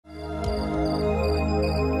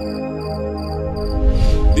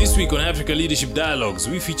week on Africa Leadership Dialogues,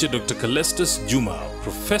 we feature Dr. Calestous Juma,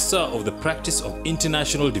 Professor of the Practice of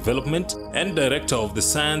International Development and Director of the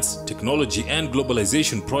Science, Technology and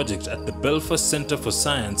Globalization Project at the Belfast Center for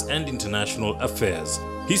Science and International Affairs.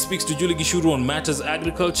 He speaks to Julie Gishuru on matters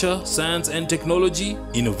agriculture, science and technology,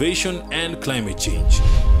 innovation and climate change.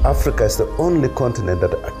 Africa is the only continent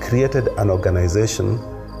that created an organization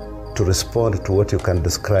to respond to what you can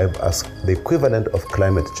describe as the equivalent of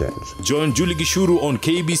climate change. Join Julie Gishuru on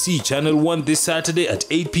KBC Channel 1 this Saturday at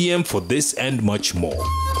 8 p.m. for this and much more.